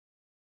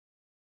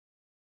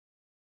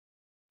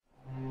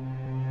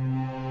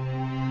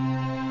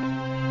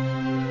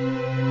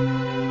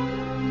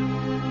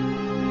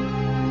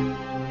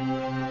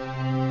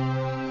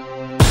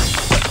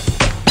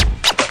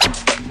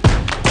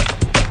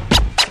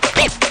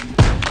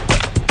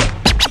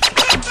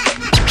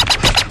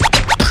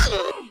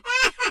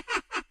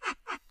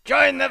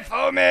Join the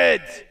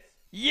Foamheads!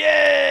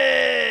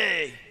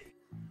 Yay!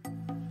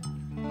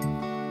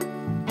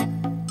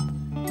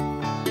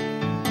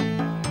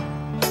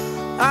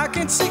 I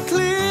can see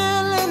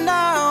clearly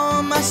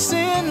now, my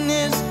sin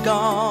is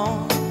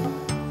gone.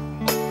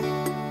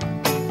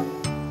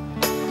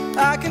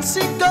 I can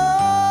see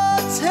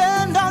God's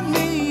hand on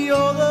me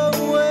all the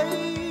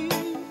way.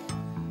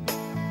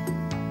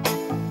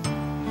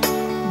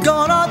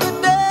 Gone are the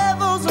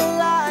devil's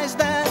lies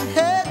that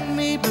had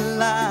me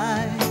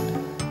blind.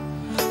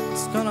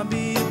 It's gonna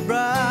be a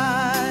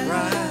bright,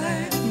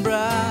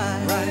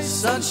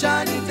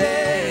 sunshiny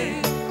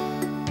day.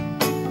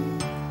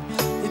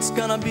 It's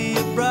gonna be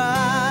a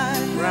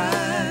bright,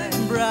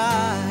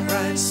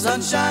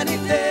 sunshiny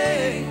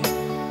day.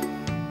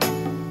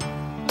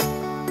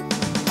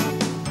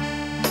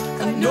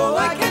 I know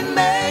I can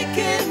make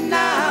it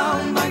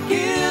now, my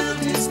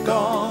guilt is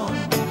gone.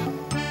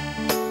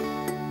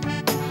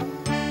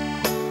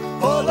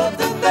 All of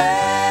the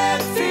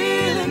bad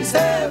feelings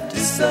have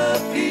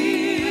disappeared.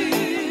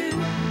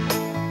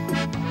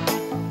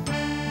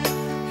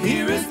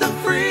 Here is the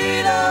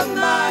freedom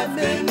I've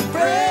been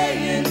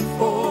praying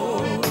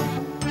for.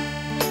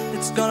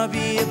 It's gonna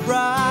be a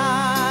bright,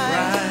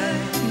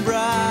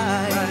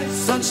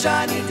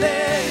 sunshiny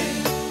day.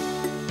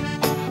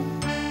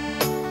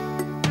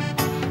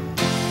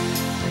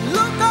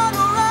 Look all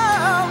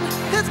around,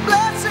 His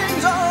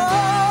blessings are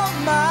all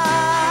mine.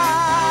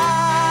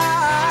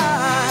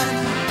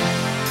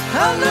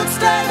 I'll look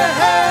straight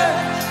ahead,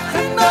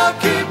 and I'll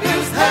keep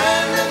His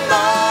hand in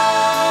mine.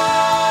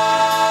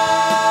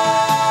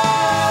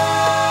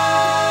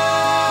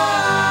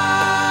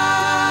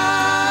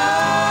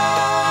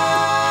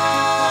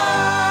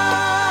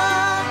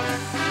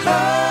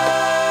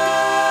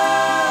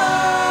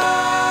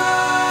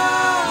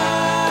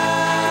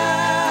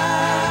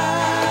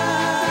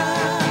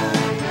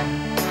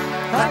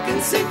 I can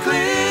see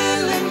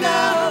clearly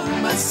now,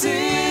 my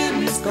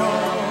sin is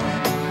gone.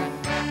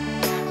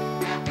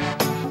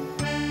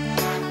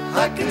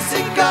 I can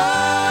see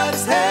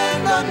God's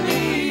hand on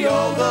me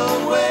all the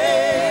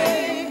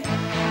way.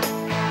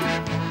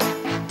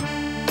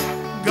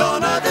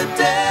 Gone are the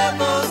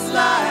devil's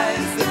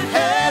lies that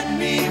had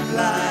me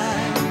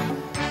blind.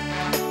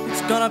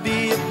 It's gonna be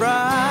a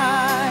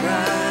bright,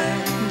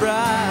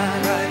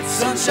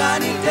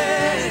 sunshiny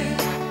day.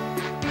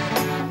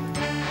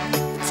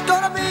 It's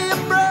gonna be a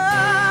bright,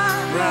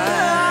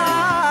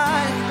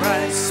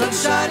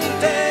 sunshiny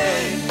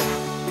day.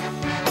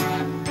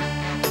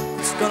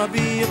 It's gonna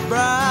be a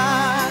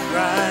bright,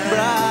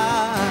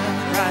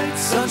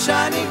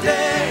 sunshiny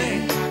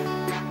day.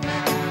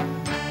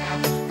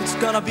 It's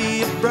gonna be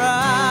a bright,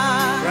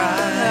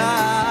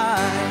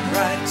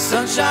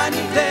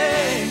 sunshiny day.